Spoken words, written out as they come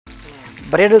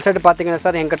Bridal set பார்த்தீங்கன்னா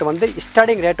sir எங்கிட்ட வந்து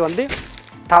ஸ்டார்டிங் ரேட் வந்து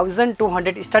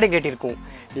 1200 ஸ்டார்டிங் ரேட் இருக்கும்.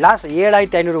 லாஸ்ட்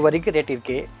 7500 வரைக்கும் ரேட்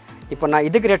இருக்குது. இப்போ நான்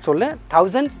இதுக்கு ரேட் சொல்ல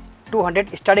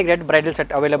 1200 starting rate bridal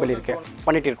set available இருக்குது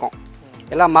பண்ணிகிட்டு இருக்கோம்.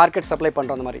 எல்லாம் மார்க்கெட் சப்ளை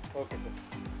பண்ணுறோம் அந்த மாதிரி.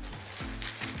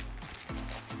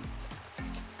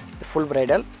 ஃபுல்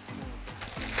பிரைடல்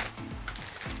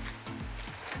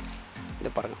இது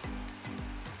பாருங்கள்.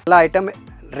 எல்லா ஐட்டம்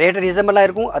ரேட் ரீசனபிளாக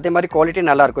இருக்கும், அதே மாதிரி குவாலிட்டி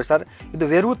நல்லாயிருக்கும் சார். இது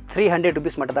வெறும் 300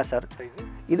 rupees மட்டும் தான் சார்.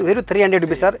 இது வெறும் 300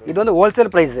 rupees சார். இது வந்து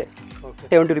ஹோல்சேல் ப்ரைஸு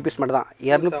 70 rupees மட்டும் தான்.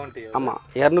 200 ஆமாம்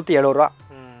 270 ரூபா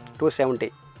 270.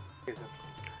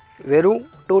 வெறும்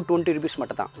 220 rupees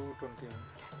மட்டும் தான்.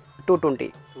 220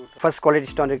 ஃபர்ஸ்ட் குவாலிட்டி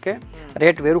ஸ்டோன் இருக்குது.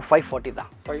 ரேட் வெறும் 540 தான்.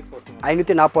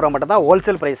 540 ரூபா மட்டும் தான்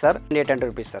wholesale price sir. 800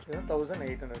 rupees sir.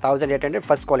 1800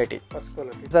 first quality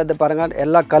sir. இது பாருங்கள்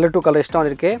எல்லா கலர் டு கலர் ஸ்டோன்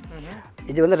இருக்குது.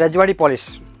 இது வந்து ரஜ்வாடி பாலிஷ்.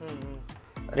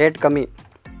 ரேட் கம்மி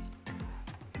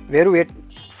வெறும்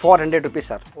 400 rupees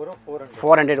சார்.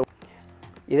 400.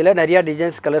 இதில் நிறையா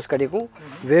டிசைன்ஸ் கலர்ஸ் கிடைக்கும்.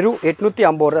 வெறும்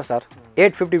 850 ரூபா சார்.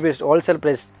 850 rupees wholesale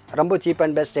price. ரொம்ப சீப்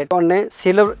அண்ட் பெஸ்ட் ரேட். ஒன்று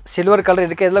சில்வர் கலர்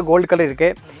இருக்குது, இதில் கோல்டு கலர்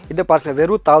இருக்குது. இது பார்சல்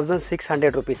வெறும்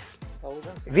 1600 rupees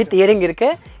வித் இயரிங்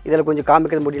இருக்குது. இதில் கொஞ்சம்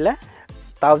காமிக்க முடியல.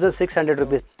 1600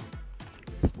 rupees.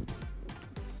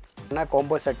 ஏன்னா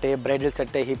combo set, bridal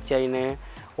set, hip chain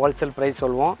wholesale price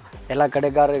சொல்லுவோம். எல்லா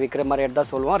கடைக்காரர் விற்கிற மாதிரி ரேட்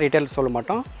தான் சொல்லுவோம், ரீட்டைல் சொல்ல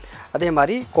மாட்டோம். அதே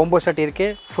மாதிரி காம்போ செட்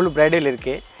இருக்குது, ஃபுல் பிரைடல்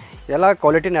இருக்குது. இதெல்லாம்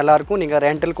குவாலிட்டி நல்லாயிருக்கும். நீங்கள்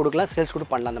ரெண்டல் கொடுக்கலாம், சேல்ஸ் கூட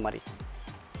பண்ணலாம். அந்த மாதிரி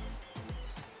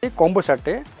காம்போ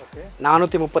செட்டு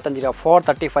 435 ரூபா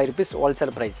 435 rupees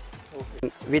wholesale price.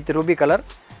 With Ruby colour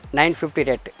 950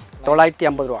 rate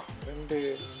 950 ரூபா.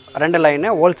 2 லைனு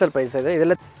ஹோல்சேல் ப்ரைஸ்.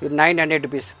 இதில் 900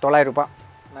 rupees 900 ரூபா.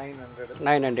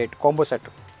 900 காம்போ செட்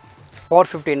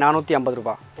 450 450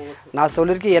 ரூபா. நான்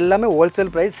சொல்லியிருக்கேன் எல்லாமே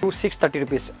ஹோல்சேல் ப்ரைஸ் 630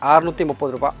 rupees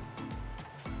 630 ரூபா.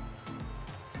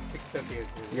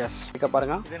 எஸ் இங்கே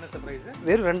பாருங்கள்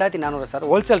வெறும் 2400 சார்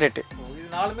ஹோல்சேல் ரேட்டு.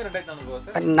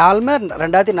 நாலுமே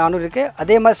 2400 இருக்குது.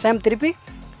 அதே மாதிரி சேம் திருப்பி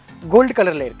கோல்டு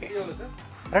கலரில் இருக்குது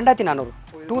 2400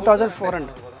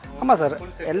 2400. ஆமாம் சார்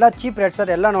எல்லாம் சீப் ரேட்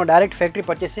சார். எல்லாம் நம்ம டைரெக்ட் ஃபேக்ட்ரி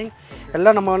பர்ச்சேசிங்.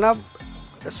 எல்லாம் நம்ம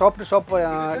ஷாப் டு ஷாப்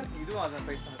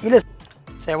இல்லை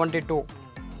 72.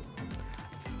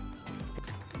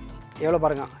 எவ்வளோ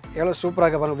பாருங்கள் எவ்வளோ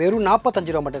சூப்பராக பாருங்கள். வெறும்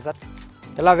 45 ரூபா மட்டும் சார்.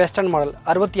 எல்லாம் வெஸ்டர்ன் மாடல்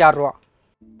 66 ரூபா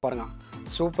பாருங்கள்.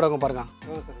 சூப்பராக பாருங்கள்.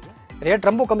 ரேட்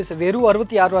ரொம்ப கம்மி சார். வெறும்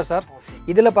 66 ரூபா சார்.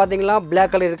 இதில் பார்த்தீங்கன்னா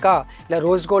பிளாக் கலர் இருக்கா, இல்லை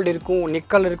ரோஸ் கோல்டு இருக்கும்,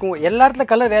 நிக்கல் இருக்கும். எல்லா இடத்துல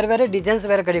கலர் வேறு வேறு டிசைன்ஸ்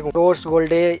வேறு கிடைக்கும். ரோஸ்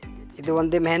கோல்டு, இது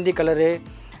வந்து மெஹந்தி கலரு,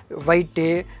 ஒயிட்டு,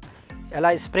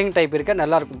 எல்லாம் ஸ்ப்ரிங் டைப் இருக்க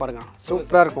நல்லாயிருக்கும் பாருங்கள்.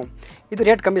 சூப்பராக இருக்கும். இது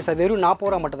ரேட் கம்மி சார். வெறும்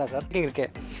 40 ரூபா மட்டும் தான் சார் இருக்குது.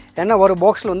 ஏன்னா ஒரு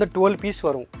பாக்ஸில் வந்து 12 பீஸ்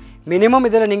வரும் மினிமம்.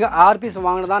 இதில் நீங்கள் 6 பீஸ்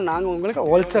வாங்கினா தான் நாங்கள் உங்களுக்கு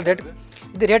ஹோல்சேல் ரேட்.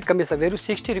 இது ரேட் கம்மி சார். வெறும்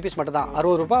 60 rupees மட்டும் தான்.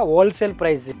 60 ரூபா ஹோல்சேல்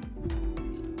ப்ரைஸு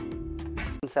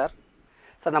சார்.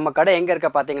 சார் நம்ம கடை எங்கே இருக்க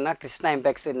பார்த்தீங்கன்னா கிருஷ்ணா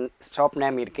இம்பேக்ஸ் ஷாப்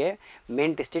நேம் இருக்குது.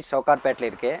 மெயின் டிஸ்ட்ரிக்ட் சவுகார்பேட்டில்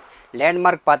இருக்குது.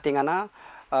 லேண்ட்மார்க் பார்த்தீங்கன்னா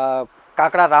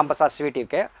காக்கடா ராம்பசார் ஸ்வீட்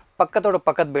இருக்குது.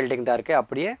 பக்கத்து பில்டிங் தான் இருக்குது.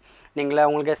 அப்படியே நீங்களே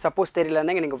உங்களுக்கு சப்போஸ்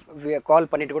தெரியலன்னா நீங்கள் கால்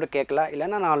பண்ணிவிட்டு கூட கேட்கலாம்,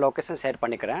 இல்லைன்னா நான் லொக்கேஷன் ஷேர்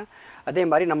பண்ணிக்கிறேன். அதே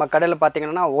மாதிரி நம்ம கடையில்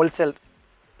பார்த்தீங்கன்னா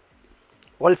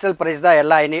ஹோல்சேல் ப்ரைஸ் தான்.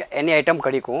 எல்லா எனி ஐட்டம்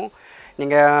கிடைக்கும்.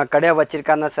 நீங்கள் கடையை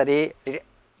வச்சுருக்காருந்தா சரி,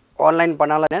 ஆன்லைன்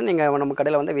பண்ணாலும் நீங்கள் நம்ம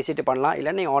கடையில் வந்து விசிட் பண்ணலாம்,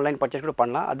 இல்லை நீங்கள் ஆன்லைன் பர்ச்சேஸ் கூட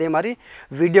பண்ணலாம். அதே மாதிரி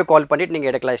வீடியோ கால் பண்ணிவிட்டு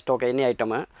நீங்கள் எடுக்கலாம் ஸ்டாக் எனி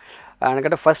ஐட்டமு.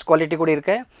 என்கிட்ட ஃபஸ்ட் குவாலிட்டி கூட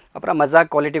இருக்குது, அப்புறம்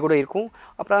மஜாக் குவாலிட்டி கூட இருக்கும்,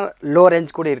 அப்புறம் லோ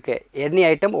ரேஞ்ச் கூட இருக்குது. எனி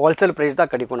ஐட்டம் ஹோல்சேல் ப்ரைஸ்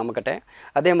தான் கிடைக்கும் நம்மக்கிட்ட.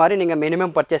 அதே மாதிரி நீங்கள்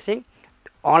மினிமம் பர்ச்சேசிங்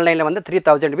ஆன்லைனில் வந்து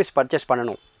 3000 rupees பர்ச்சேஸ்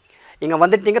பண்ணணும். இங்கே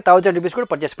வந்துட்டு நீங்கள் 1000 rupees கூட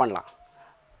பர்ச்சேஸ் பண்ணலாம்.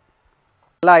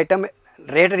 எல்லா ஐட்டம்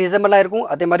ரேட் ரீசனபிளாக இருக்கும்,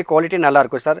 அதே மாதிரி குவாலிட்டி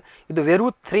நல்லாயிருக்கும் சார். இது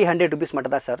வெறும் 300 rupees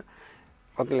மட்டும் தான் சார்.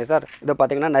 ஓகேங்களா சார். இது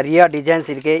பார்த்தீங்கன்னா நிறையா டிசைன்ஸ்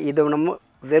இருக்குது. இது நம்ம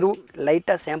வெறும்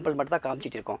லைட்டாக சாம்பிள் மட்டும் தான்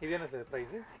காமிச்சிட்டு இருக்கோம்.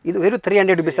 இது வெறும்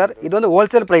 300 rupees சார். இது வந்து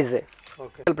ஹோல்சேல் ப்ரைஸு,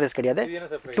 ஹோல்சேல் ப்ரைஸ் கிடையாது.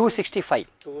 265.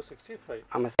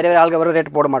 ஆமாம் சார். ஆளுக்கு வர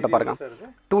ரேட் போட மாட்டோம் பாருங்கள்.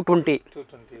 220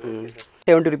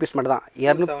 70 rupees மட்டும் தான்.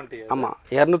 200. ஆமாம்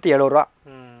 270 ரூபா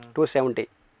 270.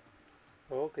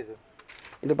 Okay sir.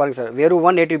 இது பாருங்கள் சார். வெறும்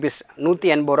 180 rupees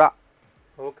 180 ரூபா.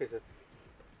 Okay sir.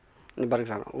 இது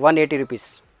பாருங்கள் சார் 180 rupees.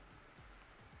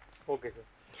 Okay sir.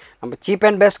 நம்ம சீப்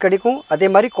அண்ட் பெஸ்ட் கிடைக்கும், அதே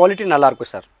மாதிரி குவாலிட்டி நல்லாயிருக்கும்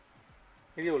சார்.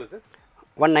 இது எவ்வளோ சார்?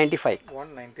 195.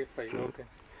 195. ஓகே.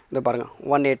 இது பாருங்கள்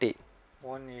 180.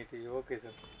 Okay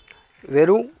sir.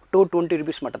 வெறும் 220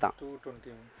 rupees மட்டும் தான்.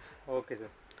 220. Okay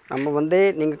sir. நம்ம வந்து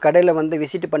நீங்கள் கடையில் வந்து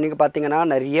விசிட் பண்ணி பார்த்தீங்கன்னா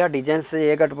நிறையா டிசைன்ஸ்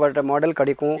ஏகப்பட்ட மாடல்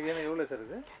கிடைக்கும். எவ்வளோ சார்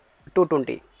இது?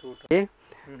 220.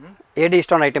 ஏடி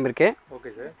ஸ்டோன் ஐட்டம் இருக்குது.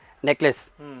 Okay sir. Necklace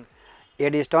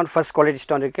AD stone first quality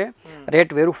stone இருக்கு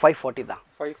ரேட் வெறும் 540 தான்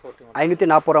 540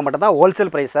 540 ரூபாய் மட்டும் தான்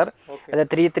ஹோல்சேல் பிரைஸ் சார் அது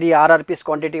 3 RR பீஸ்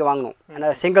குவாண்டிட்டி வாங்கணும்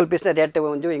ஏன்னா சிங்கிள் பீஸ் ரேட்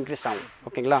கொஞ்சம் இன்க்ரீஸ் ஆகும்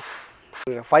ஓகேங்களா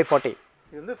 540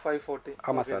 இது வந்து 540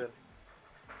 ஆமாம் சார்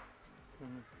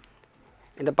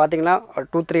இந்த பார்த்தீங்கன்னா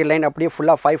 2-3 லைன் அப்படியே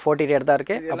ஃபுல்லாக 540 ரேட் தான்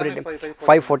இருக்குது அப்படி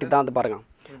 540 தான் வந்து பாருங்கள்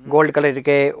கோல்டு கலர்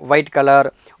இருக்கு white colour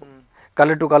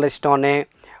colour to colour stone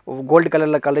gold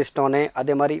கலரில் கலர் ஸ்டோனு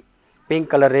அதே மாதிரி பிங்க்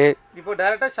கலரு இப்போ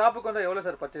டைரெக்டாக ஷாப்புக்கு வந்து எவ்வளோ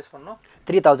சார் பர்ச்சேஸ் பண்ணணும்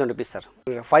 3000 ருபீஸ் சார்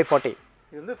 540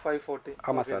 இது வந்து 540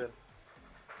 ஆமாம் சார்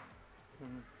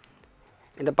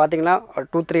இந்த பார்த்தீங்கன்னா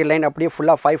 2-3 லைன் அப்படியே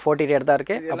ஃபுல்லாக 540 ரேட் தான்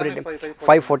இருக்குது அப்படி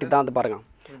 540 தான் வந்து பாருங்கள்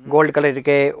கோல்டு கலர்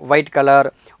இருக்கு white colour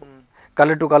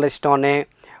colour to colour stone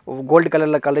gold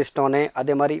கலரில் கலர் ஸ்டோனு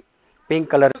அதே மாதிரி பிங்க்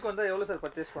கலர் வந்து எவ்வளோ சார்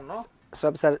பர்ச்சேஸ் பண்ணணும்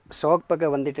சார் ஷாப்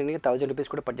பக்கம் வந்துட்டு நீங்கள் 1000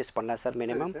 ருபீஸ் கூட பர்ச்சேஸ் பண்ணலாம் சார்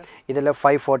மினிமம் இதில்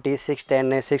 540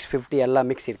 610 650 எல்லாம்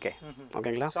மிக்ஸ் இருக்கு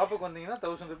ஓகேங்களா ஷாப்புக்கு வந்தீங்கன்னா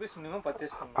 1000 ருபீஸ் மினிமம்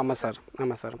பர்ச்சேஸ் பண்ணலாம் ஆமாம்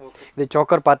சார் இது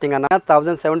சோக்கர் பார்த்தீங்கன்னா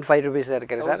 1075 ருபீஸ்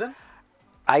இருக்குது சார்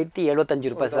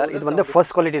 1075 ரூபாய் சார் இது வந்து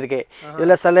ஃபர்ஸ்ட் குவாலிட்டி இருக்கு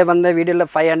இதில் சில வந்து வீடியோவில்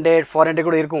 500 400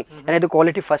 கூட இருக்கும் ஏன்னா இது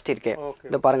குவாலிட்டி ஃபர்ஸ்ட் இருக்கு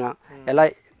இது பாருங்க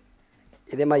எல்லாம்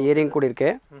இதே மாதிரி இயரிங் கூட இருக்கு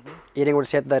இயரிங் கூட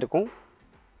சேர்த்து தான் இருக்கும்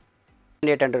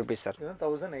 800 rupees sir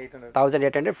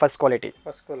 1800 first quality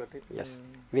yes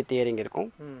with earring irukum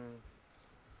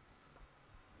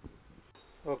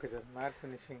okay sir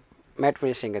matte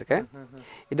finishing irukku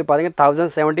idu paadinga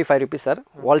 1075 rupees sir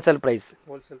wholesale price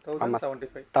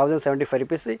 1075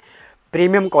 rupees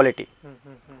premium quality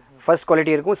first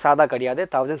quality irukum saada kadiyade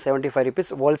 1075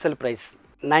 rupees wholesale price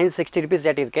 960 rupees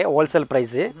rate irukke wholesale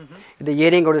price idu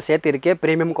earring oda சேர்த்து irukke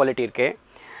premium quality irukke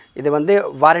இது வந்து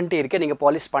warranty இருக்கு நீங்க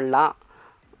polish பண்ணலாம்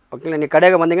okay நீ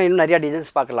கடைக்கு வந்தீங்க இன்னும் நிறைய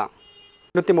டிசைன்ஸ் பார்க்கலாம்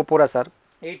 130 ரூபாய் sir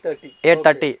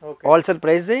 830 wholesale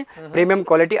price premium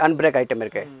quality அன்பிரேக் item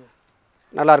இருக்கு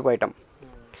நல்லா இருக்கும் ஐட்டம்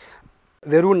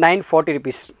வெறும் 940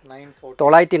 ரூபீஸ்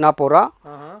 940 ரூபா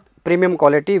பிரீமியம்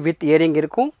குவாலிட்டி வித் இயரிங்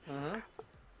இருக்கும்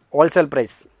wholesale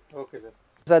price okay sir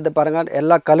sir இது பாருங்க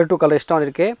எல்லா கலர் டு கலர் ஸ்டோன்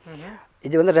இருக்கு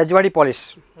இது வந்து ரஜ்வாடி பாலிஷ்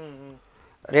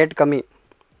ரேட் கம்மி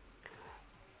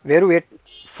வெறும்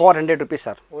 400 rupees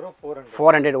சார்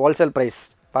 400 ஹோல்சேல் பிரைஸ்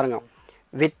பாருங்க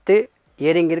வித்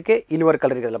இயரிங் இருக்கு இன்னொரு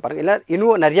கலர் இருக்கு இதில் பாருங்க இல்லை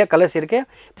இன்னும் நிறைய கலர்ஸ் இருக்கு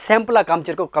சாம்பிளாக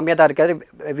காமிச்சிருக்கோம் கம்மியாக தான் இருக்காது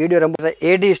வீடியோ ரொம்ப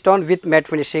ஏடி ஸ்டோன் வித் மேட்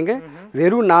ஃபினிஷிங்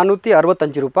வெறும்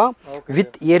 465 ரூபாய்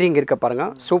வித் இயரிங் இருக்க பாருங்க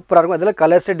சூப்பராக இருக்கும் அதில்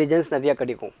கலர்ஸ் டிசைன்ஸ் நிறைய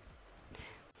கிடைக்கும்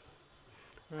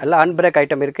எல்லாம் அன்பிரேக்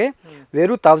ஐட்டம் இருக்கு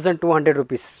வெறும் 1200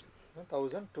 rupees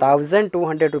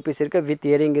 1200 rupees இருக்கு வித்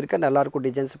இயரிங் இருக்கு நல்லா இருக்கும்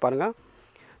டிசைன்ஸ் பாருங்க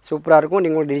சூப்பராக இருக்கும்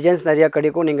நீங்கள் டிசைன்ஸ் நிறையா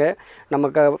கிடைக்கும் நீங்கள்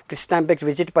நமக்கு கிறிஸ்டாம்பெக்ஸ்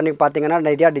விசிட் பண்ணி பார்த்தீங்கன்னா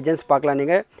நிறையா டிசைன்ஸ் பார்க்கலாம்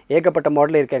நீங்கள் ஏகப்பட்ட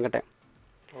மாடல் இருக்குது என்கிட்ட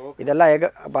இதெல்லாம்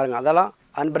பாருங்கள் அதெல்லாம்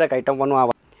அன்பிரேக் ஐட்டம்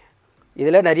பண்ணுவாங்க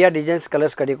இதில் நிறையா டிசைன்ஸ்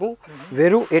கலர்ஸ் கிடைக்கும்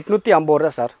வெறும் 850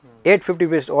 ரூபா சார் 850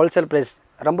 rupees ஹோல்சேல் ப்ரைஸ்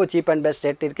ரொம்ப சீப் அண்ட் பெஸ்ட்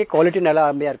ரேட் இருக்குது குவாலிட்டி நல்லா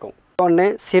அருமையாக இருக்கும் ஒன்று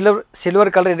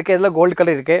சில்வர் கலர் இருக்குது இதில் கோல்டு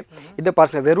கலர் இருக்குது இது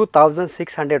பாருங்கள் வெறும்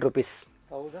 1600 rupees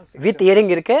வித்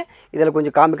இயரிங் இருக்குது இதில்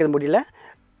கொஞ்சம் காமிக்க முடியல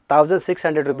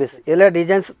 1600 rupees இதில்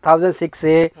டிசைன்ஸ்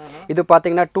 1006 இது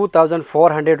பார்த்தீங்கன்னா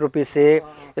 2400 rupees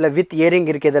இதில் வித் இயரிங்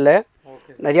இருக்குது இதில்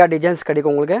நிறையா டிசைன்ஸ்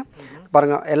கிடைக்கும் உங்களுக்கு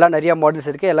பாருங்கள் எல்லாம் நிறையா மாடல்ஸ்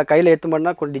இருக்குது எல்லாம் கையில் எடுத்து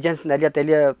பண்ணால் கொஞ்சம் டிசைன்ஸ் நிறையா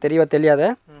தெரியாத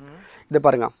இது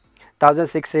பாருங்கள்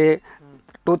 1006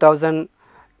 2000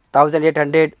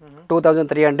 1800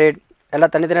 2300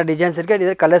 எல்லாம் தனித்தனியாக டிசைன்ஸ் இருக்குது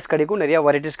இதில் கலர்ஸ் கிடைக்கும் நிறையா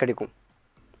வெரைட்டிஸ் கிடைக்கும்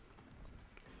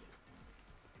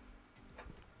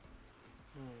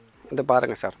இது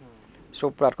பாருங்கள் சார்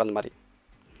சூப்பராக இருக்கும் அந்த மாதிரி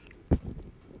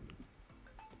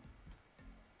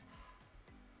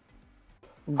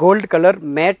கோல்டு கலர்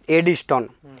மேட் ஏடி ஸ்டோன்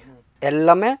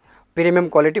எல்லாமே ப்ரீமியம்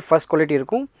குவாலிட்டி ஃபர்ஸ்ட் குவாலிட்டி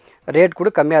இருக்கும் ரேட்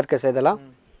கூட கம்மியாக இருக்குது சார் இதெல்லாம்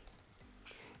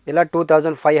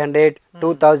 2500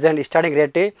 2000 ஸ்டார்டிங்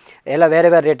ரேட்டு எல்லாம்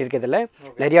வேறு ரேட் இருக்குது இதில்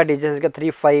நிறையா டிசைன்ஸ் இருக்குது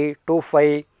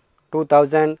 3500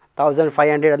 2500 2000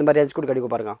 1500 அந்த மாதிரி ரேஞ்ச் கூட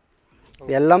கிடைக்கும் பாருங்கள்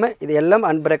இது எல்லாமே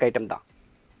அன்பிரேக் ஐட்டம் தான்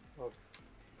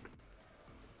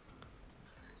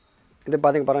இது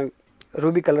பாருங்க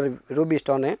Ruby colour Ruby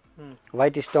stone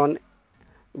white stone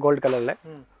gold கலரில்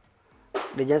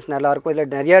டிசைன்ஸ் நல்லாயிருக்கும்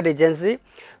இதில் நிறையா டிசைன்ஸு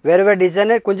வேறு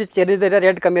டிசைனு கொஞ்சம் சிறிய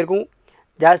ரேட் கம்மி இருக்கும்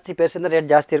ஜாஸ்தி பெருசு ரேட்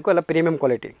ஜாஸ்தி இருக்கும் எல்லாம் ப்ரீமியம்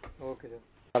குவாலிட்டி ஓகே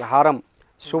சார் ஹாரம்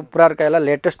சூப்பராக இருக்க எல்லாம்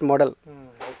latest model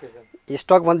okay sir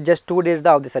stock வந்து ஜஸ்ட் 2 days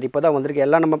தான் ஆகுது சார் இப்போ தான் வந்திருக்கு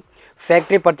எல்லாம் நம்ம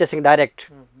factory purchasing direct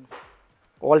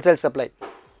wholesale supply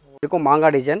இருக்கும்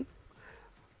மாங்காய் design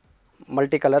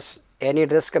multi colours any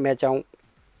ட்ரெஸ்க்கு match ஆகும்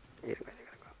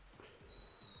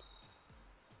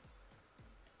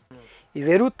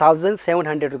வெறும்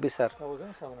 1700 rupees சார்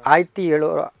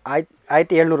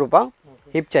 1700 ரூபாய்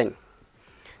ஹிப் செயின்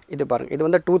இது பாருங்கள் இது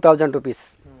வந்து 2000 rupees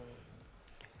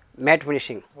matte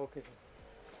finishing okay sir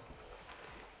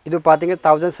இது பார்த்தீங்க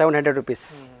 1700 rupees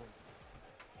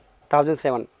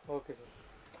 1007 ஓகே சார்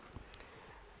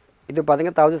இது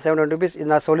பார்த்தீங்க 1700 rupees இது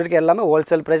நான் சொல்லியிருக்கேன் எல்லாமே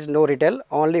wholesale price no retail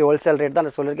only wholesale rate தான்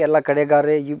நான் சொல்லியிருக்கேன் எல்லா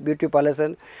கடைக்காரரு பியூட்டி பார்லர்ஸ்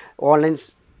ஆன்லைன்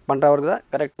பண்ணுறவருக்கு தான்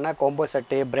கரெக்டாக combo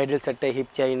set bridal set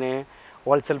hip chain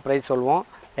wholesale price சொல்லுவோம்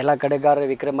எல்லா கடைக்காரர்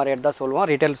விற்கிற மாதிரி ரேட் தான் சொல்லுவோம்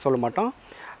ரீட்டைல் சொல்ல மாட்டோம்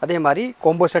அதே மாதிரி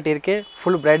காம்போ செட் இருக்குது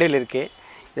ஃபுல் பிரைடல் இருக்குது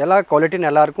இதெல்லாம் குவாலிட்டி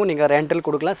நல்லாயிருக்கும் நீங்கள் ரெண்டல்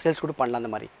கொடுக்கலாம் சேல்ஸ் கூட பண்ணலாம்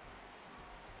அந்த மாதிரி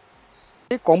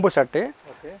காம்போ செட்டு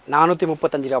ஓகே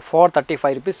 435 ரூபா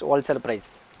 435 rupees ஹோல்சேல் ப்ரைஸ்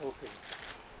ஓகே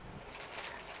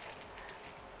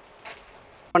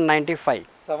 795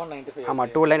 795 ஆமாம்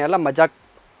 2 லைன் எல்லாம் மஜாக்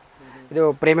இது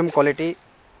premium quality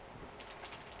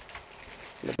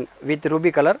with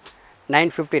Ruby colour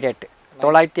 950 rate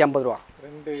 950 ரூபா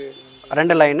ரெண்டு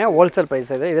 2 லைனு ஹோல்சேல்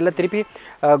ப்ரைஸ் இதில் திருப்பி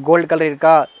கோல்டு கலர்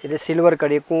இருக்கா இது சில்வர்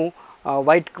கிடைக்கும்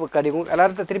ஒயிட் கிடைக்கும்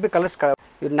எல்லாரும் திருப்பி கலர்ஸ்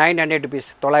இது 900 rupees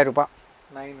 900 ரூபா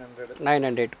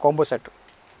 900 காம்போ செட்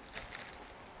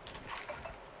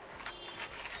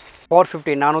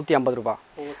 450 450 ரூபா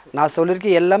நான்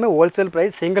சொல்லியிருக்கேன் எல்லாமே ஹோல்சேல்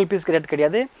ப்ரைஸ் சிங்கிள் பீஸ்க்கு ரேட்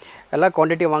கிடையாது எல்லாம்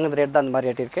குவான்டிட்டி வாங்குற ரேட் தான் அந்த மாதிரி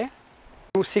ரேட் இருக்குது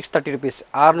 630 rupees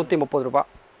 630 ரூபா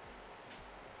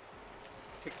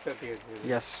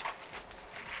 630 எஸ்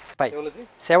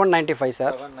 795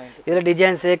 சார் 790 இதில்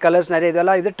டிசைன்ஸு கலர்ஸ் நிறைய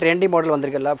இதெல்லாம் இது ட்ரெண்டி மாடல்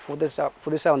வந்திருக்குல்ல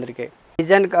புதுசாக வந்திருக்கு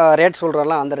டிசைன் ரேட்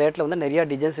சொல்கிறலாம் அந்த ரேட்டில் வந்து நிறையா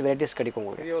டிசைன்ஸ் வெரைட்டிஸ் கிடைக்கும்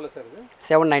உங்களுக்கு இது எவ்வளோ சார் இது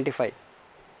 795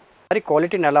 மாதிரி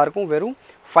குவாலிட்டி நல்லாயிருக்கும் வெறும்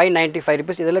 595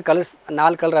 rupees இதில் கலர்ஸ்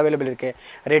 4 கலர் அவைலபிள் இருக்குது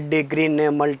ரெட்டு க்ரீனு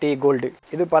மல்டி கோல்டு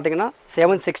இது பார்த்தீங்கன்னா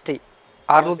 760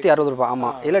 660 ரூபா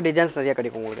ஆமாம் இதில் டிசைன்ஸ் நிறையா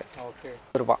கிடைக்கும் உங்களுக்கு ஓகே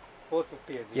ரூபா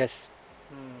 450 எஸ்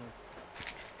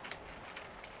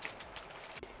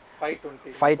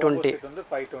 520 வந்து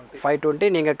 520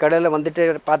 நீங்கள் கடையில் வந்துட்டு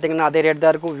பார்த்தீங்கன்னா அதே ரேட்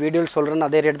தான் இருக்கும் வீடியோவில் சொல்கிறேன்னு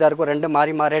அதே ரேட் தான் இருக்கும் ரெண்டு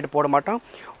மாறி ரேட் போட மாட்டோம்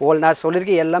நான்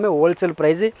சொல்லியிருக்கேன் எல்லாமே ஹோல்சேல்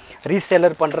ப்ரைஸு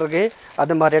ரீசேலர் பண்ணுறதுக்கு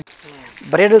அது மாதிரி ரேட்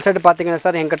பிரைடல் செட் பார்த்தீங்கன்னா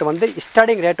சார் எங்கிட்ட வந்து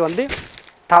ஸ்டார்டிங் ரேட் வந்து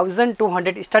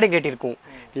 1200 ஸ்டார்டிங் ரேட் இருக்கும்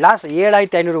லாஸ்ட்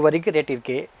 7500 வரைக்கும் ரேட்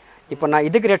இருக்குது இப்போ நான்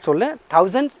இதுக்கு ரேட் சொல்ல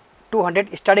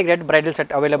 1200 starting rate bridal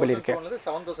set available இருக்குது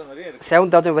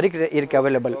 7000 வரைக்கும் இருக்குது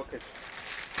அவைலபிள்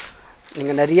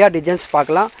நீங்கள் நிறையா டிசைன்ஸ்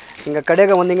பார்க்கலாம் நீங்கள்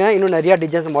கடைக்கு வந்தீங்கன்னா இன்னும் நிறையா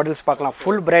டிசைன்ஸ் மாடல்ஸ் பார்க்கலாம்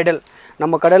ஃபுல் பிரைடல்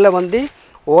நம்ம கடையில் வந்து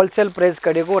ஹோல்சேல் ப்ரைஸ்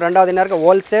கிடைக்கும் ரெண்டாவது நேரம்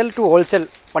ஹோல்சேல் டு ஹோல்சேல்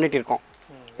பண்ணிகிட்டு இருக்கோம்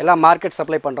எல்லாம் மார்க்கெட்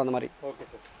சப்ளை பண்ணுறோம் அந்த மாதிரி ஓகே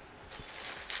சார்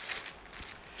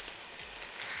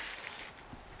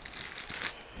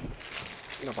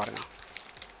இங்கே பாருங்கள்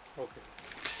ஓகே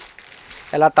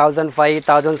எல்லாம் 1500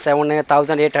 1700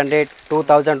 1800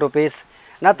 2000 rupees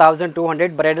நான் 1200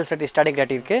 பிரைடல் செட் ஸ்டார்டிங்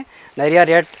ரேட் இருக்குது நிறையா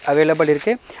ரேட் அவைலபிள்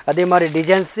இருக்குது அதே மாதிரி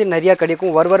டிசைன்ஸ் நிறையா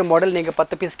கிடைக்கும் ஒரு மாடல் நீங்கள்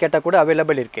 10 பீஸ் கேட்டால் கூட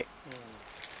அவைலபிள் இருக்குது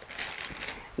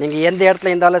நீங்கள் எந்த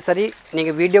இடத்துல இருந்தாலும் சரி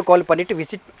நீங்கள் வீடியோ கால் பண்ணிவிட்டு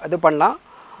விசிட் இது பண்ணலாம்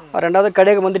ரெண்டாவது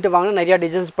கடைக்கு வந்துட்டு வாங்கினா நிறையா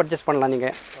டிசைன்ஸ் பர்ச்சேஸ் பண்ணலாம்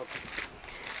நீங்கள்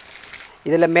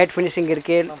இதில் மேட் ஃபினிஷிங்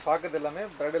இருக்குது நம்ம பார்க்குறது எல்லாமே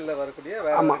பிரைடலில் வரக்கூடிய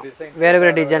ஆமாம்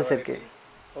வேறு டிசைன்ஸ் இருக்குது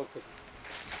ஓகே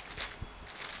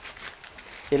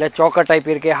இதில் சோக்கர் டைப்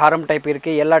இருக்குது ஹாரம் டைப்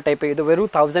இருக்குது எல்லா டைப்பு இது வெறும்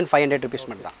 1500 rupees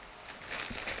மட்டும் தான்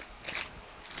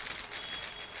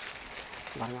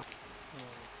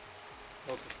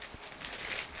ஓகே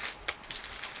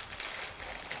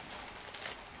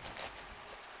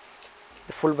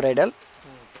ஃபுல் பிரைடல்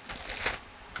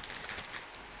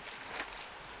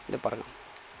இது பாருங்கள்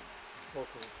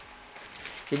ஓகே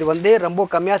இது வந்து ரொம்ப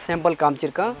கம்மியாக சாம்பிள்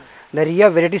காமிச்சிருக்கேன் நிறைய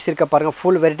வெரைட்டிஸ் இருக்க பாருங்கள்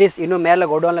ஃபுல் வெரைட்டிஸ் இன்னும் மேலே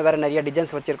கோடவுனில் வேறு நிறைய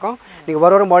டிசைன்ஸ் வச்சுருக்கோம்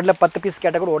நீங்கள் ஒரு மாடலில் 10 பீஸ்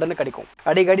கேட்டால் கூட உடனே கிடைக்கும்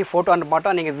அடிக்கடி ஃபோட்டோ அனுப்ப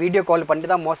மாட்டோம் நீங்கள் வீடியோ கால் பண்ணி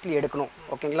தான் மோஸ்ட்லி எடுக்கணும்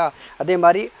ஓகேங்களா அதே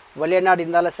மாதிரி வெளிநாடு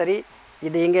இருந்தாலும் சரி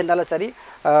இது எங்கே இருந்தாலும் சரி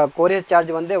கொரியர்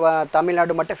சார்ஜ் வந்து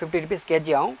தமிழ்நாடு மட்டும் 50 rupees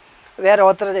கேஜி ஆகும் வேறு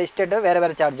ஒருத்தர் ஸ்டேட்டு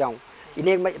வேறு சார்ஜ் ஆகும்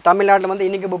இன்றைக்கி தமிழ்நாட்டில் வந்து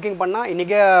இன்றைக்கி புக்கிங் பண்ணால்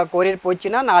இன்றைக்கி கொரியர்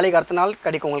போச்சுன்னா நாளைக்கு அடுத்த நாள்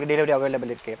கிடைக்கும் உங்களுக்கு டெலிவரி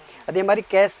அவைலபிள் இருக்குது அதே மாதிரி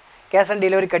கேஷ் ஆன்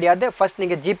டெலிவரி கிடையாது ஃபஸ்ட்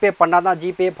நீங்கள் ஜிபே பண்ணால் தான்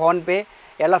ஜிபே ஃபோன்பே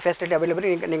எல்லா ஃபெசிலிட்டி அவைலபிள்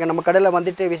நீங்கள் நம்ம கடையில்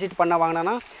வந்துட்டு விசிட் பண்ண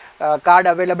வாங்கினா கார்டு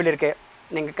அவைலபிள் இருக்குது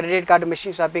நீங்கள் கிரெடிட் கார்டு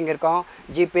மிஷின் ஷாப்பிங் இருக்கும்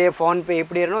ஜிபே ஃபோன்பே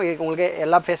இப்படி இருக்கணும் உங்களுக்கு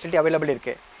எல்லா ஃபெசிலிட்டி அவைலபிள்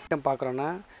இருக்குது பார்க்குறோன்னா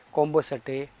கோம்போ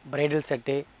செட்டு பிரைடல்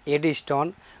செட்டு ஏடி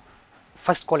stone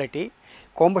first quality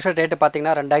combo set rate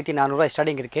பார்த்தீங்கன்னா 2400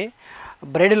 ஸ்டார்டிங் இருக்குது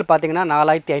பிரைடல் பார்த்தீங்கன்னா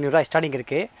 4500 ஸ்டார்டிங்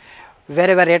இருக்குது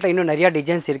வேறு ரேட்டில் இன்னும் நிறையா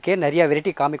டிசைன்ஸ் இருக்குது நிறையா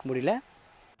வெரைட்டி காமிக்க முடியல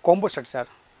கோம்போ செட் சார்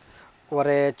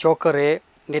ஒரு சோக்கரு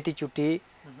நெத்தி சுட்டி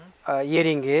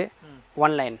இயரிங்கு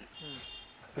 1 லைன்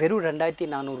வெறும்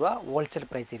 2400 ஹோல்சேல்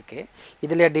ப்ரைஸ் இருக்குது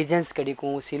இதில் டிசைன்ஸ்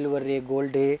கிடைக்கும் சில்வரு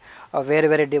கோல்டு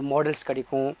வேறு மாடல்ஸ்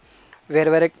கிடைக்கும்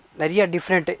வேறு நிறைய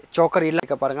டிஃப்ரெண்ட் சோக்கர் இல்லை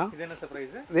இருக்க பாருங்கள் இது என்ன சார்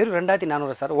ப்ரைஸ் வெறும்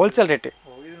 2400 சார் ஹோல்சேல் ரேட்டு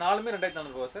இது நாலுமே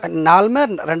 2400 சார் நாலுமே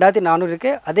 2400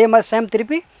 இருக்குது அதே மாதிரி சேம்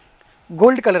திருப்பி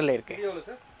கோல்டு கலரில் இருக்குது இது எவ்வளோ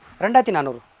சார்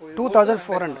 2400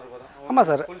 2400 ஆமாம்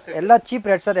சார் எல்லாம் சீப்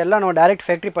ரேட் சார் எல்லாம் நம்ம டைரக்ட்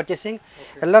ஃபேக்ட்ரி பர்ச்சேசிங்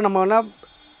எல்லாம் நம்ம வேணால்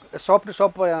ஷாப் டு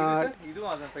ஷாப்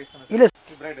இல்லை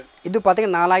இது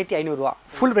பார்த்தீங்கன்னா 4500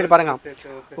 ஃபுல் ரேட் பாருங்கள்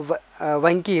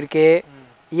வங்கி இருக்குது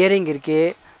இயரிங்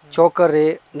இருக்குது சோக்கரு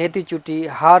நேத்தி சுட்டி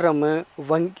ஹாரமு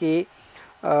வங்கி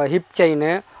ஹிப் செயின்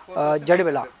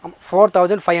ஜடுவிலா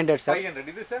 4500 சார்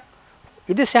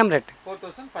இது சேம் ரேட்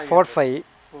 4500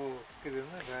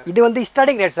 இது வந்து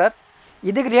ஸ்டார்டிங் ரேட் சார்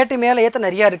இதுக்கு ரேட்டு மேலே ஏற்ற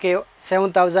நிறையா இருக்குது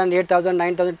 7000 8000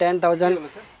 9000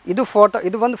 10000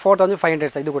 இது வந்து 4500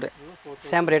 சார் இது கூட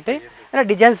சேம் ரேட்டு ஏன்னா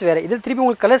டிசைன்ஸ் வேறு இது திருப்பி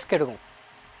உங்களுக்கு கலர்ஸ் கிடைக்கும்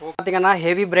பார்த்தீங்கன்னா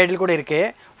ஹெவி பிரைடல் கூட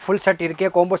இருக்குது ஃபுல் செட்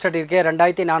இருக்குது காம்போ செட் இருக்குது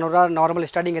 2400 நார்மல்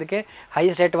ஸ்டார்டிங் இருக்குது ஹை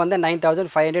செட் வந்து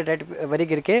 9500 ரேட்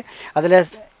வரைக்கும் இருக்குது அதில்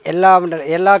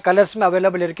எல்லா கலர்ஸுமே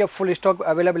அவைலபிள் இருக்குது ஃபுல் ஸ்டாக்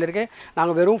அவைலபிள் இருக்குது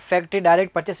நாங்கள் வெறும் ஃபேக்ட்ரி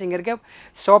டைரக்ட் பர்ச்சேசிங் இருக்குது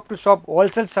shop to shop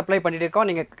wholesale supply பண்ணிட்டு இருக்கோம்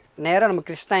நீங்கள் நேராக நம்ம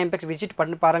கிருஷ்ணா இம்பெக்ஸ் விசிட்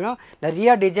பண்ணி பாருங்கள்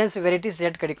நிறையா டிசைன்ஸ் வெரைட்டிஸ்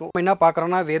ரேட் கிடைக்கும் என்ன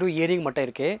பார்க்குறோன்னா வெறும் இயரிங் மட்டும்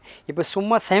இருக்குது இப்போ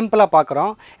சும்மா சாம்பிளாக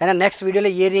பார்க்குறோம் ஏன்னா நெக்ஸ்ட்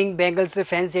வீடியோவில் இயரிங் பேங்கிள்ஸ்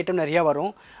ஃபேன்சி ஐட்டம் நிறையா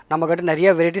வரும் நம்மக்கிட்ட நிறைய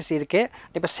வெரைட்டிஸ் இருக்குது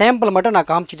இப்போ சாம்பிள் மட்டும் நான்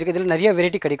காமிச்சிட்டு இருக்கேன் இதில் நிறைய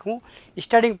வெரைட்டி கிடைக்கும்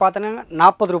ஸ்டார்டிங் பார்த்தோன்னா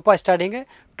 40 ரூபாய் ஸ்டார்டிங்கு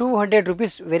 200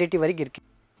 rupees வெரைட்டி வரைக்கும் இருக்குது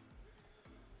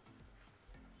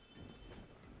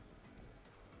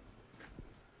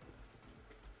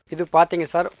இது பார்த்தீங்க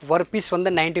சார் ஒரு பீஸ் வந்து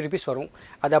 90 rupees வரும்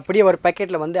அது அப்படியே ஒரு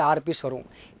பேக்கெட்டில் வந்து 6 பீஸ் வரும்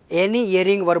எனி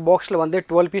இயரிங் ஒரு பாக்ஸில் வந்து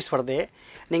 12 பீஸ் வருது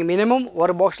நீங்கள் மினிமம்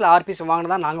ஒரு பாக்ஸில் 6 பீஸ்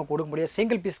வாங்கினா தான் நாங்கள் கொடுக்க முடியும்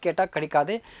சிங்கிள் பீஸ் கேட்டால்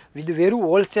கிடைக்காது இது வெறும்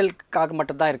ஹோல்சேலுக்காக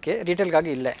மட்டும்தான் இருக்குது ரீட்டெயிலுக்காக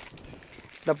இல்லை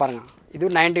இதை பாருங்கள் இது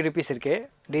 90 rupees இருக்குது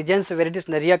டிசைன்ஸ் வெரைட்டிஸ்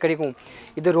நிறையா கிடைக்கும்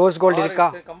இது ரோஸ் கோல்டு இருக்கா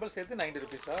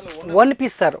ஒன்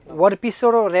பீஸ் சார் ஒரு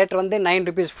பீஸோட ரேட் வந்து 9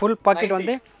 rupees ஃபுல் பாக்கெட்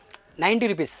வந்து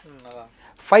 90 rupees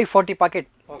 540 பாக்கெட்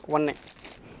ஒன்று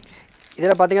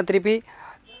இதில் பார்த்தீங்கன்னா திருப்பி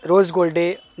rose gold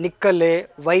nickel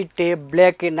white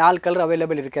block 4 colour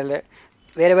available இருக்குது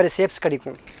வேறு வேறு ஷேப்ஸ்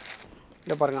கிடைக்கும்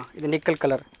இதை பாருங்கள் இது நிக்கல்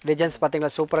கலர் டிசைன்ஸ்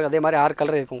பார்த்தீங்களா சூப்பராக அதே மாதிரி 6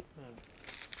 கலர் இருக்கும்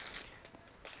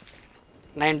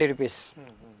 90 rupees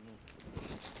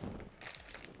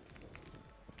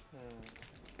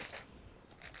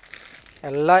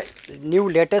எல்லாம் நியூ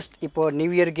லேட்டஸ்ட் இப்போது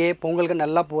நியூ இயருக்கு பொங்கலுக்கு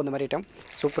நல்லா போகும் இந்த மாதிரி ஐட்டம்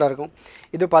சூப்பராக இருக்கும்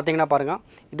இது பார்த்தீங்கன்னா பாருங்கள்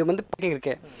இது வந்து பேக்கிங்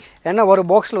இருக்குது ஏன்னா ஒரு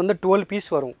பாக்ஸில் வந்து 12 பீஸ்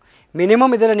வரும்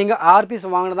மினிமம் இதில் நீங்கள் 6 பீஸ்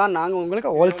வாங்கினா தான்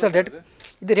உங்களுக்கு ஹோல்சேல் ரேட்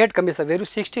இது ரேட் கம்மி சார்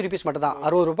வெறும் 60 rupees மட்டும் தான்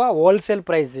 60 ரூபாய் ஹோல்சேல்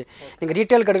ப்ரைஸ் நீங்கள்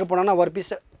ரீட்டைல் கடைக்கு போனோன்னா ஒரு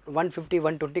பீஸ் 150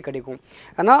 120 கிடைக்கும்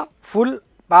ஆனால் ஃபுல்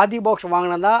பாதி பாக்ஸ்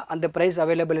வாங்கினா தான் அந்த ப்ரைஸ்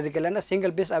அவைலபிள் இருக்குது இல்லைன்னா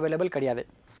சிங்கிள் பீஸ் அவைலபிள் கிடையாது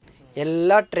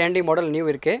எல்லா ட்ரெண்டிங் மாடல் நியூ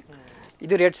இருக்குது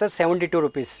இது ரேட் சார் 72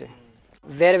 rupees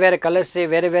வேறு வேறு கலர்ஸு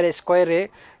வேறு வேறு ஸ்கொயரு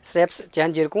ஷேப்ஸ்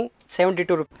சேஞ்ச் இருக்கும்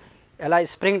 72 rupees எல்லாம்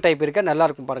ஸ்ப்ரிங் டைப் இருக்குது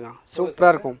நல்லாயிருக்கும் பாருங்கள்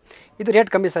சூப்பராக இருக்கும் இது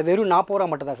ரேட் கம்மி சார் வெறும் 40 ரூபா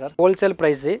மட்டும் தான் sir wholesale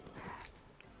price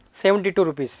 72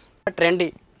 rupees trendy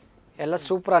எல்லாம்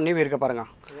சூப்பராக நியூ இருக்குது பாருங்கள்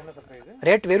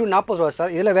ரேட் வெறும் 40 ரூபா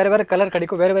சார் இதில் வேறு வேறு கலர்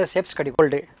கிடைக்கும் வேறு வேறு ஷேப்ஸ் கிடைக்கும்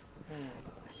கோல்டு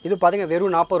இது பார்த்தீங்கன்னா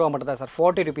வெறும் 40 ரூபா மட்டும் தான் sir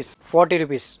 40 rupees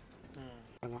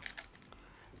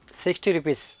 60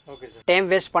 rupees time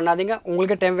waste பண்ணாதீங்க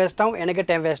உங்களுக்கு டைம் வேஸ்ட் ஆகும் எனக்கு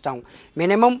டைம் வேஸ்ட் ஆகும்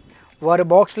மினிமம் ஒரு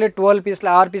பாக்ஸில் 12 பீஸில்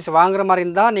 6 பீஸ் வாங்குற மாதிரி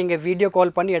இருந்தால் நீங்கள் வீடியோ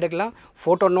கால் பண்ணி எடுக்கலாம்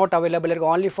ஃபோட்டோ நோட் அவைலபிள்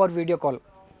இருக்குது only ஃபார் வீடியோ கால்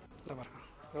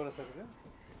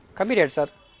கம்மி ரேட்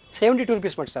சார் 72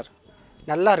 rupees மட்டும் சார்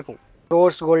நல்லாயிருக்கும்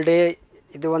ரோஸ் கோல்டு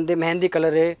இது வந்து mehndi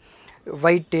colour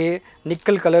white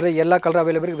nickel colour எல்லா கலரும்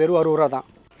அவைலபிள் இருக்குது வெறும் 60 ரூபா தான்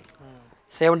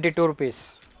 72 rupees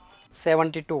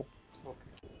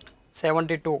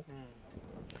 72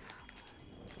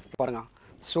 பாருங்கள்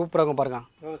சூப்பராக இருக்கும் பாருங்கள்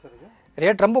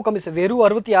ரேட் ரொம்ப கம்மி சார் வெறும்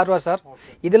 66 ரூபா சார்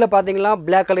இதில் பார்த்தீங்கன்னா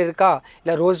பிளாக் கலர் இருக்கா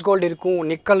இல்லை ரோஸ் கோல்டு இருக்கும்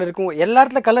நிக்கல் இருக்கும் எல்லா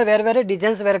இடத்துல கலர் வேறு வேறு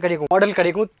டிசைன்ஸ் வேறு கிடைக்கும் மாடல்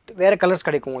கிடைக்கும் வேறு கலர்ஸ்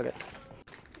கிடைக்கும் உங்களுக்கு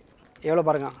எவ்வளோ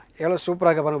பாருங்கள் எவ்வளோ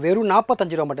சூப்பராக இருக்க பாருங்கள் வெறும்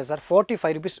 45 ரூபா மட்டும் சார்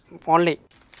 45 rupees only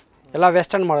எல்லாம்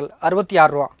வெஸ்டர்ன் மாடல் 66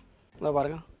 ரூபா இதை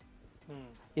பாருங்கள்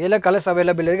இதில் கலர்ஸ்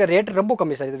அவைலபிள் இருக்குது ரேட் ரொம்ப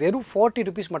கம்மி சார் இது வெறும் 40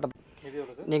 rupees மட்டும்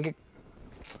நீங்கள்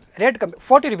ரேட் கம்மி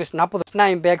 40 rupees 40 Krishna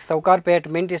impact Sowcarpet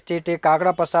main street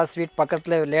காக்கடா Prasad sweet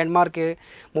பக்கத்தில் லேண்ட்மார்க்கு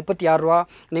 36 ரூபா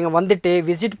நீங்கள் வந்துட்டு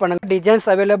விசிட் பண்ணுங்கள் டிசைன்ஸ்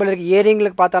அவைலபிள் இருக்குது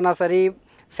இயரிங்களுக்கு பார்த்தானா சரி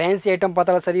ஃபேன்சி ஐட்டம்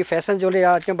பார்த்தாலும் சரி ஃபேஷன் ஜுவல்லரி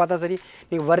ஐட்டம் பார்த்தா சரி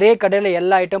நீங்கள் ஒரே கடையில்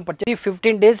எல்லா ஐட்டம் பற்றி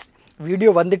 15 days வீடியோ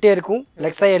வந்துகிட்டே இருக்கும்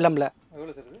லக்ஷயாயில்லம்ல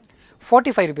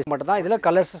 45 rupees மட்டும் தான் இதில்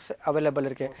கலர்ஸ் அவைலபிள்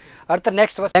இருக்குது அடுத்த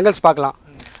நெக்ஸ்ட் பேங்கிள்ஸ் பார்க்கலாம்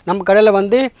நம்ம கடையில்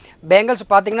வந்து பேங்கிள்ஸ்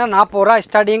பார்த்தீங்கன்னா 40 ரூபா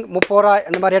ஸ்டார்டிங் 30 ரூபா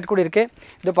இந்த மாதிரி ரேட் கூட இருக்குது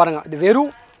இது பாருங்கள் இது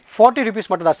வெறும் 40 rupees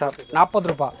மட்டும் தான் சார்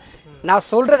 40 ரூபாய் நான்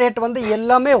சொல்கிற ரேட் வந்து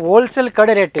எல்லாமே ஹோல்சேல்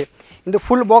கடை ரேட்டு இந்த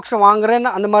ஃபுல் பாக்ஸ்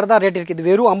வாங்குறேன்னு அந்த மாதிரி தான் ரேட் இருக்குது இது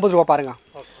வெறும் 50 ரூபா பாருங்கள்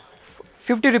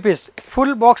 50 rupees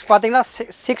ஃபுல் பாக்ஸ் பார்த்தீங்கன்னா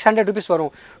 600 rupees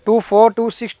வரும் 24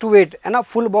 26 28 ஏன்னா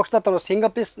ஃபுல் பாக்ஸ் தான் தரும்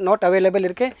சிங்கிள் பீஸ் நாட் அவைலபிள்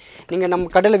இருக்குது நீங்கள் நம்ம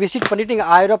கடையில் விசிட் பண்ணிவிட்டு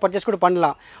நீங்கள் 1000 ரூபா பர்ச்சேஸ் கூட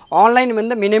பண்ணலாம் ஆன்லைன்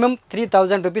வந்து மினிமம்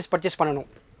 3000 rupees பர்ச்சேஸ் பண்ணணும்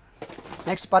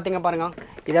நெக்ஸ்ட் பார்த்தீங்க பாருங்கள்,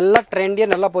 இதெல்லாம்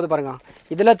ட்ரெண்டியாக நல்லா போகுது பாருங்கள்.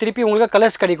 இதில் திருப்பி உங்களுக்கு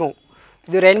கலர்ஸ் கிடைக்கும்.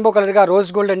 இது ரெயின்போ கலர் இருக்கா,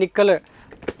 rose gold, nickel,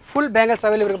 full bangles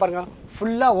available இருக்குது பாருங்கள்.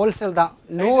 ஃபுல்லாக ஹோல்சேல் தான்,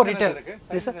 no return.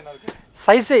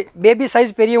 Size baby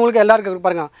size பெரியவங்களுக்கு எல்லாருக்கும் இருக்கு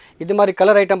பாருங்கள். இது மாதிரி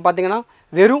கலர் ஐட்டம் பார்த்தீங்கன்னா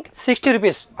வெறும் 60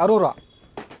 ருபீஸ், 60 ரூபா.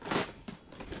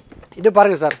 இது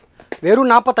பாருங்கள் சார்,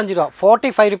 வெறும் 45 ரூபா,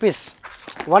 45 rupees.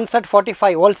 One set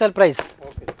 45 wholesale price.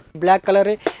 Black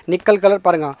colour, nickel colour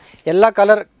பாருங்கள், எல்லா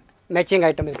கலர் மேட்சிங்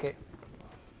ஐட்டம் இருக்குது.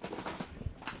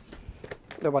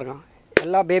 இது பாருங்கள்,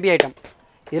 எல்லா பேபி ஐட்டம்.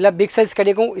 இதில் பிக் சைஸ்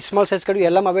கிடைக்கும், ஸ்மால் சைஸ் கிடைக்கும்,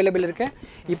 எல்லாம் அவைலபிள் இருக்குது.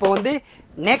 இப்போ வந்து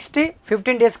நெக்ஸ்ட்டு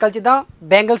 15 டேஸ் கழிச்சு தான்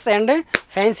பேங்கிள்ஸ் அண்டு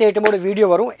ஃபேன்சி ஐட்டமோட வீடியோ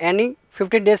வரும். எனி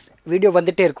 15 டேஸ் வீடியோ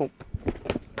வந்துகிட்டே இருக்கும்.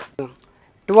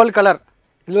 12 கலர்,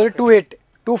 இதில் ஒரு 28,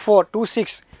 24,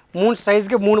 26 3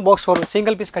 சைஸ்க்கு 3 பாக்ஸ் வரும்.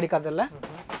 Single piece கிடைக்காதில்ல.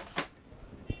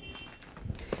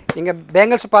 நீங்கள்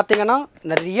பேங்கிள்ஸ் பார்த்தீங்கன்னா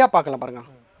நிறையா பார்க்கலாம் பாருங்கள்.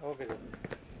 Okay sir.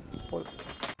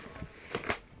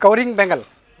 கவரிங் பேங்கல்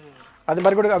அது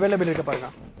மாதிரி கூட அவைலபிள் இருக்குது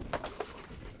பாருங்கள்.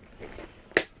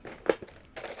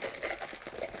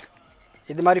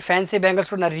 இது மாதிரி ஃபேன்சி பேங்கிள்ஸ்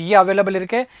கூட நிறைய அவைலபிள்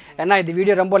இருக்குது. ஏன்னா இது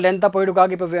வீடியோ ரொம்ப லென்த்தாக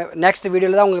போயிடுக்காக இப்போ நெக்ஸ்ட்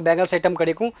வீடியோவில் தான் உங்களுக்கு பேங்கிள்ஸ் ஐட்டம்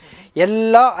கிடைக்கும்.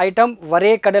 எல்லா ஐட்டம்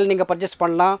ஒரே கடையில் நீங்கள் பர்ச்சேஸ்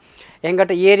பண்ணலாம்.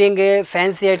 எங்கிட்ட earring,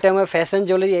 fancy item, fashion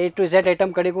jewellery A to Z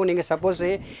item கிடைக்கும். நீங்கள் சப்போஸ்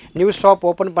நியூ ஷாப்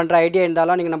ஓப்பன் பண்ணுற ஐடியா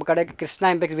இருந்தாலும் நீங்கள் நம்ம கடைக்கு கிருஷ்ணா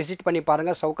இம்பேக்ட் விசிட் பண்ணி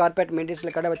பாருங்கள். சவுகார்பேட்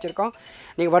மெயின்டென்ஸில் கடை வச்சுருக்கோம்.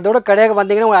 நீங்கள் வரதோட கடைக்கு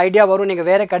வந்தீங்கன்னா உங்களுக்கு ஐடியா வரும், நீங்கள்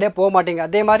வேறு கடையே போக மாட்டீங்க.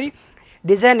 அதே மாதிரி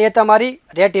டிசைன் ஏற்ற மாதிரி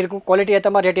ரேட் இருக்கும், குவாலிட்டி ஏற்ற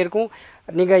மாதிரி ரேட் இருக்கும்.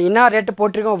 நீங்கள் என்ன ரேட்டு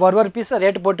போட்டிருக்கோம், ஒரு பீஸ்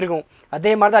ரேட்டு போட்டிருக்கோம்,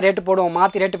 அதே மாதிரி தான் ரேட்டு போடுவோம்,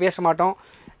 மாற்றி ரேட்டு பேச மாட்டோம்.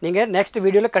 நீங்கள் நெக்ஸ்ட்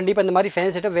வீடியோவில் கண்டிப்பாக இந்த மாதிரி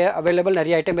ஃபேன்சி ஐட்டம் அவைலபிள்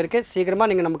நிறைய ஐட்டம் இருக்குது. சீக்கிரமாக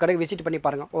நீங்கள் நம்ம கடைக்கு விசிட் பண்ணி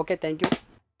பாருங்கள். Okay, thank you.